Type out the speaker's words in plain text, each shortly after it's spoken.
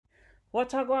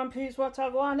What I go on, peace, what I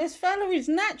go on. It's Valerie's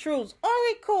Naturals,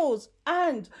 Oracles,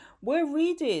 and we're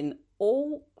reading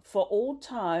all for all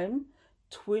time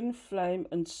twin flame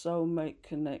and soulmate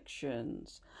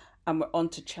connections. And we're on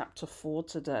to chapter 4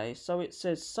 today. So it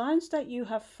says signs that you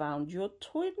have found your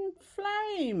twin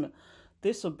flame.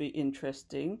 This will be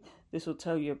interesting. This will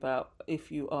tell you about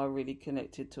if you are really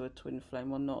connected to a twin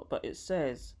flame or not. But it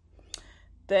says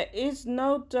there is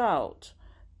no doubt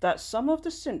that some of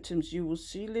the symptoms you will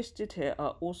see listed here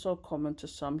are also common to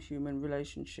some human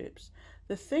relationships.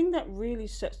 The thing that really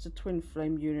sets the twin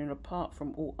flame union apart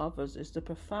from all others is the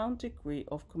profound degree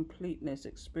of completeness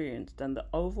experienced and the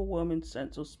overwhelming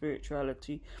sense of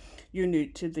spirituality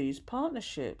unique to these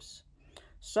partnerships.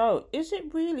 So, is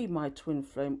it really my twin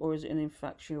flame or is it an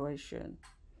infatuation?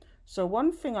 So,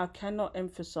 one thing I cannot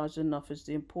emphasize enough is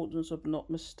the importance of not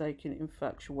mistaking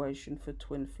infatuation for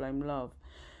twin flame love.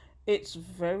 It's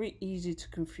very easy to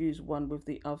confuse one with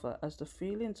the other as the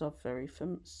feelings are very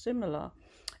similar.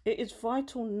 It is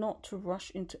vital not to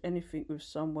rush into anything with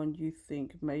someone you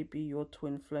think may be your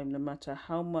twin flame, no matter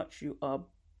how much you are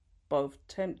both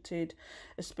tempted,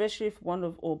 especially if one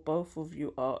of or both of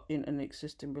you are in an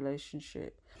existing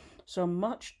relationship. So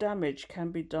much damage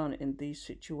can be done in these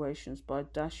situations by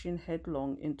dashing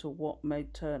headlong into what may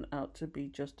turn out to be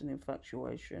just an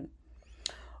infatuation.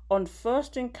 On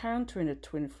first encountering a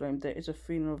twin flame, there is a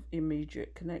feeling of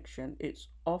immediate connection. It's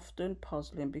often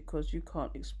puzzling because you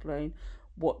can't explain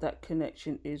what that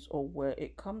connection is or where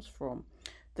it comes from.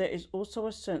 There is also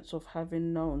a sense of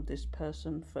having known this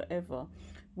person forever,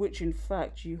 which in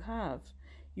fact you have.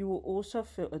 You will also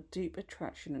feel a deep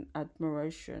attraction and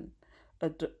admiration,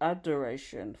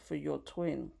 adoration for your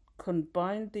twin.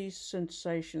 Combine these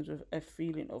sensations with a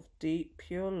feeling of deep,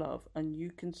 pure love, and you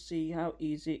can see how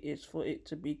easy it is for it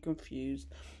to be confused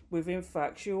with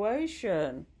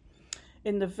infatuation.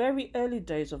 In the very early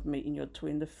days of meeting your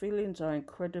twin, the feelings are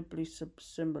incredibly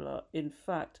similar. In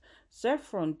fact,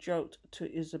 Zephron joked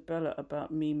to Isabella about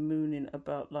me mooning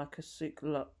about like a sick,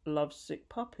 lovesick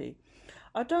puppy.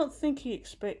 I don't think he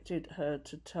expected her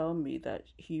to tell me that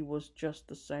he was just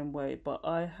the same way, but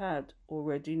I had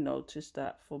already noticed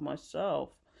that for myself.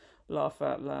 Laugh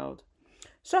out loud.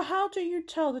 So, how do you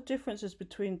tell the differences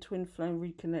between twin flame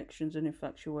reconnections and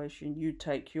infatuation? You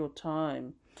take your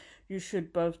time. You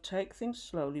should both take things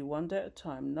slowly, one day at a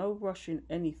time, no rushing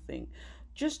anything.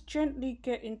 Just gently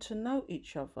getting to know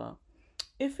each other.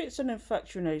 If it's an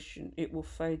infatuation, it will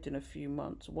fade in a few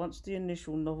months. Once the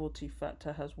initial novelty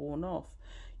factor has worn off,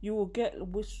 you will get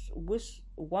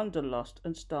wanderlust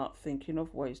and start thinking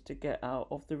of ways to get out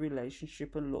of the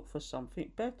relationship and look for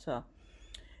something better.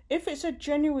 If it's a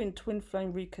genuine twin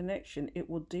flame reconnection, it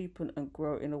will deepen and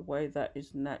grow in a way that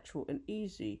is natural and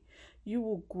easy. You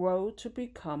will grow to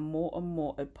become more and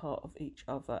more a part of each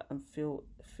other and feel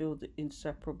the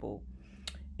inseparable.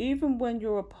 Even when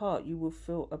you're apart, you will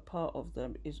feel a part of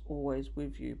them is always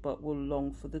with you, but will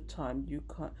long for the time you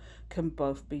can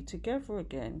both be together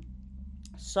again.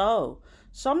 So,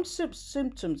 some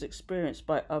symptoms experienced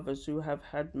by others who have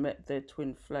had met their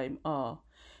twin flame are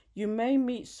you may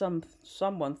meet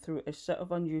someone through a set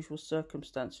of unusual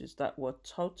circumstances that were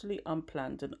totally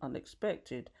unplanned and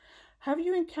unexpected. Have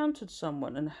you encountered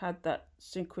someone and had that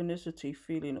synchronicity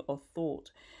feeling or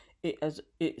thought it as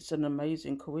it's an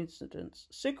amazing coincidence?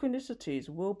 Synchronicities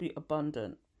will be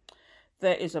abundant.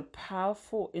 There is a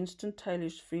powerful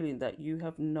instantaneous feeling that you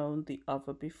have known the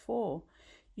other before.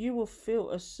 You will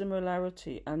feel a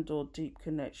similarity and or deep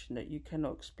connection that you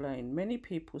cannot explain. Many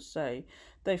people say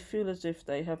they feel as if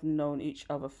they have known each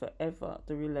other forever.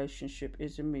 The relationship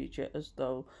is immediate as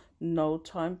though no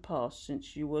time passed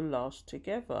since you were last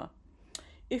together.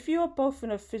 If you are both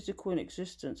in a physical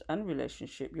existence and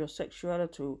relationship, your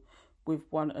sexuality with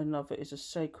one another is a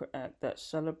sacred act that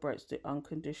celebrates the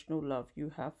unconditional love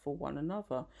you have for one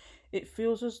another. It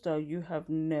feels as though you have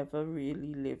never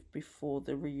really lived before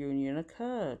the reunion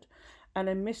occurred, and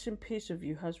a missing piece of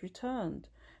you has returned.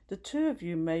 The two of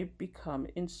you may become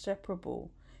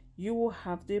inseparable. You will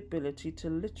have the ability to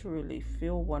literally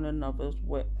feel one another's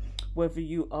whether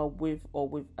you are with or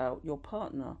without your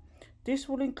partner. This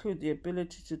will include the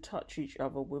ability to touch each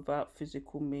other without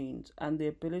physical means and the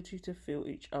ability to feel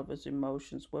each other's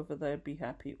emotions, whether they be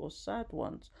happy or sad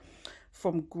ones,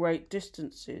 from great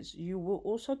distances. You will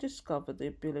also discover the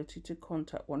ability to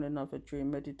contact one another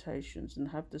during meditations and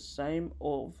have the same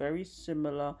or very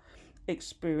similar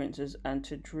experiences and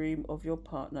to dream of your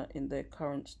partner in their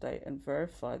current state and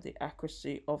verify the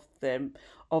accuracy of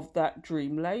that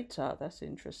dream later. That's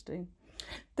interesting.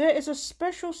 There is a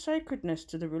special sacredness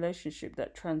to the relationship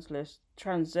that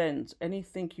transcends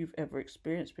anything you've ever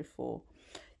experienced before.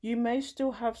 You may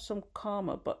still have some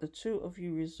karma, but the two of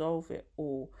you resolve it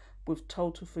all with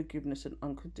total forgiveness and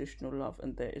unconditional love,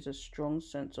 and there is a strong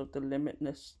sense of the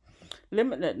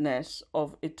limitlessness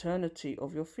of eternity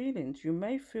of your feelings. You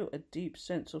may feel a deep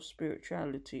sense of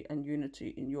spirituality and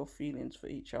unity in your feelings for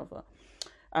each other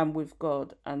and with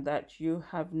God, and that you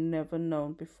have never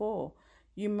known before.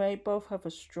 You may both have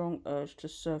a strong urge to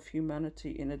serve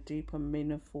humanity in a deep and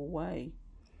meaningful way.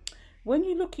 When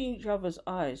you look in each other's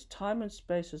eyes, time and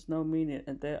space has no meaning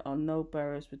and there are no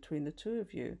barriers between the two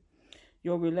of you.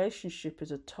 Your relationship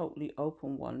is a totally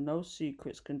open one, no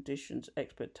secrets, conditions,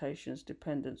 expectations,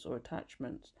 dependence, or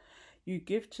attachments. You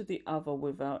give to the other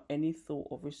without any thought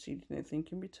of receiving anything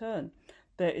in return.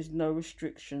 There is no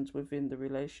restrictions within the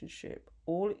relationship.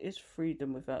 All is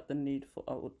freedom without the need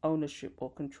for ownership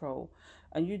or control.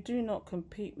 And you do not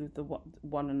compete with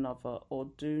one another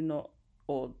or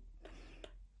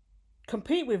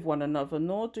compete with one another,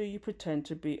 nor do you pretend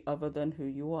to be other than who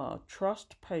you are.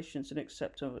 Trust, patience, and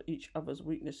acceptance of each other's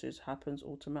weaknesses happens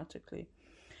automatically.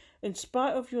 In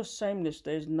spite of your sameness,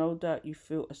 there is no doubt you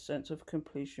feel a sense of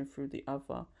completion through the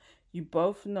other. You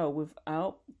both know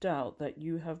without doubt that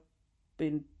you have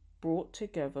been brought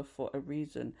together for a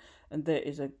reason, and there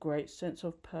is a great sense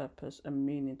of purpose and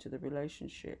meaning to the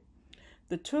relationship.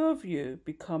 The two of you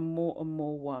become more and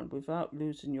more one without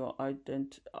losing your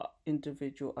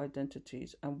individual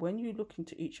identities, and when you look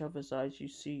into each other's eyes, you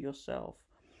see yourself.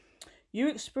 You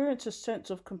experience a sense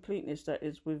of completeness that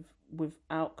is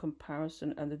without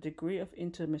comparison, and the degree of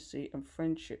intimacy and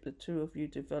friendship the two of you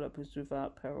develop is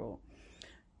without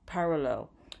parallel.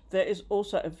 There is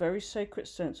also a very sacred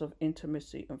sense of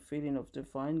intimacy and feeling of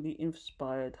divinely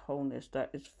inspired wholeness that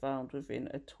is found within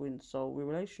a twin soul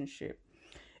relationship.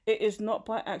 It is not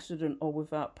by accident or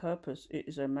without purpose. It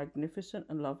is a magnificent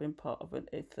and loving part of an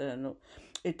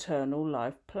eternal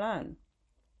life plan.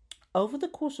 Over the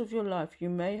course of your life, you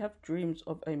may have dreams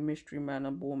of a mystery man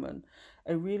and woman,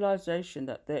 a realization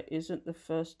that there isn't the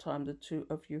first time the two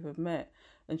of you have met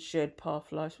and shared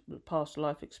past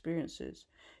life experiences.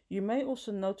 You may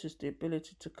also notice the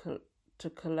ability to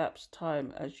collapse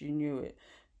time as you knew it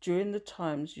during the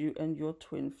times you and your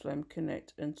twin flame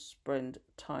connect and spend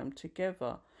time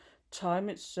together. Time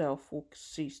itself will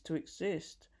cease to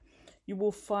exist. You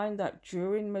will find that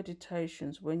during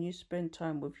meditations, when you spend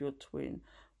time with your twin,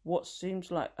 what seems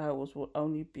like hours will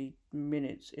only be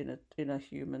minutes in a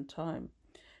human time.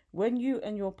 When you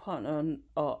and your partner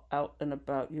are out and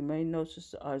about, you may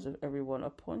notice the eyes of everyone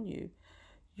upon you.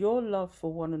 Your love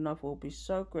for one another will be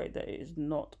so great that it is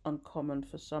not uncommon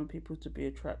for some people to be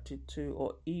attracted to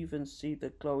or even see the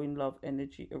glowing love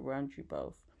energy around you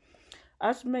both.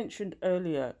 As mentioned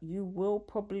earlier, you will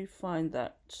probably find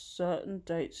that certain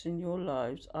dates in your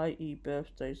lives, i.e.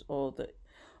 birthdays or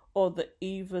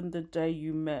even the day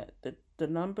you met, the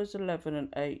numbers 11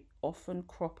 and 8 often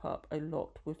crop up a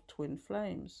lot with twin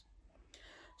flames.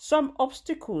 Some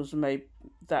obstacles may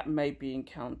be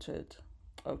encountered.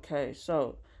 Okay,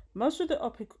 so most of the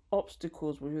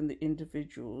obstacles within the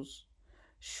individuals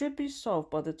should be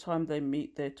solved by the time they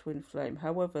meet their twin flame.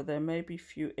 However, there may be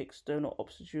few external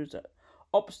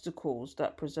obstacles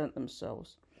that present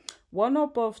themselves. One or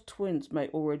both twins may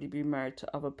already be married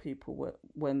to other people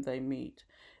when they meet.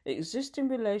 Existing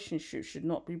relationships should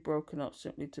not be broken up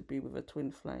simply to be with a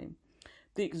twin flame.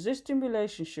 The existing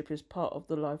relationship is part of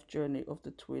the life journey of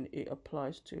the twin it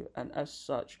applies to, and as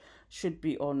such should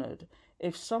be honored.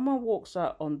 If someone walks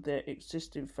out on their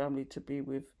existing family to be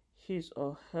with his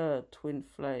or her twin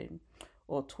flame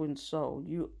or twin soul,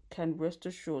 you can rest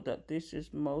assured that this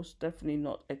is most definitely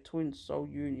not a twin soul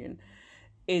union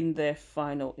in their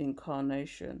final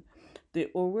incarnation.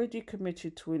 The already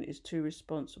committed twin is too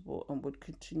responsible and would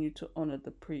continue to honor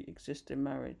the pre-existing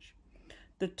marriage.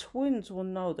 The twins will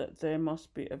know that there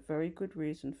must be a very good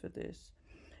reason for this.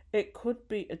 It could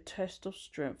be a test of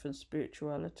strength and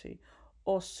spirituality,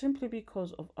 or simply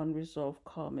because of unresolved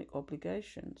karmic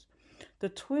obligations. The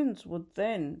twins would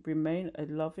then remain a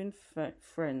loving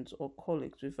friends or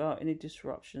colleagues without any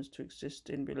disruptions to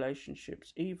existing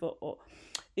relationships either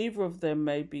of them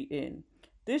may be in.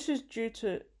 This is due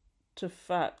to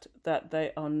fact that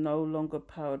they are no longer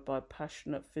powered by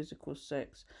passionate physical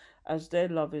sex, as their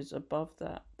love is above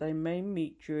that. They may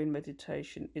meet during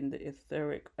meditation in the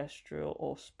etheric, astral,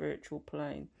 or spiritual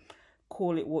plane.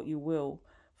 Call it what you will,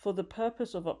 for the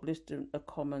purpose of uplifting a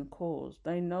common cause.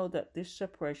 They know that this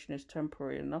separation is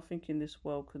temporary and nothing in this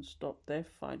world can stop their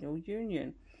final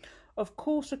union. Of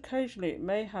course, occasionally it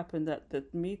may happen that the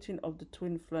meeting of the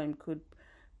twin flame could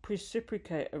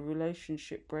precipitate a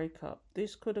relationship breakup.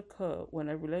 This could occur when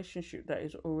a relationship that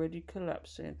is already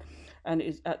collapsing and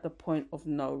is at the point of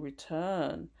no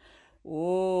return.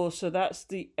 Oh, so that's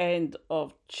the end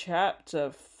of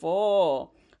chapter 4.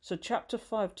 So chapter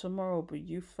 5 tomorrow, but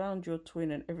you found your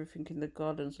twin and everything in the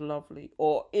garden's lovely.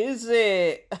 Or is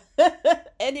it?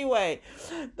 Anyway,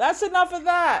 that's enough of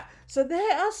that. So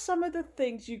there are some of the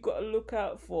things you've got to look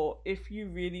out for if you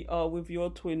really are with your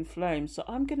twin flame. So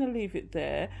I'm going to leave it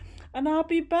there and I'll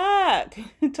be back.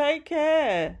 Take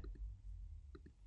care.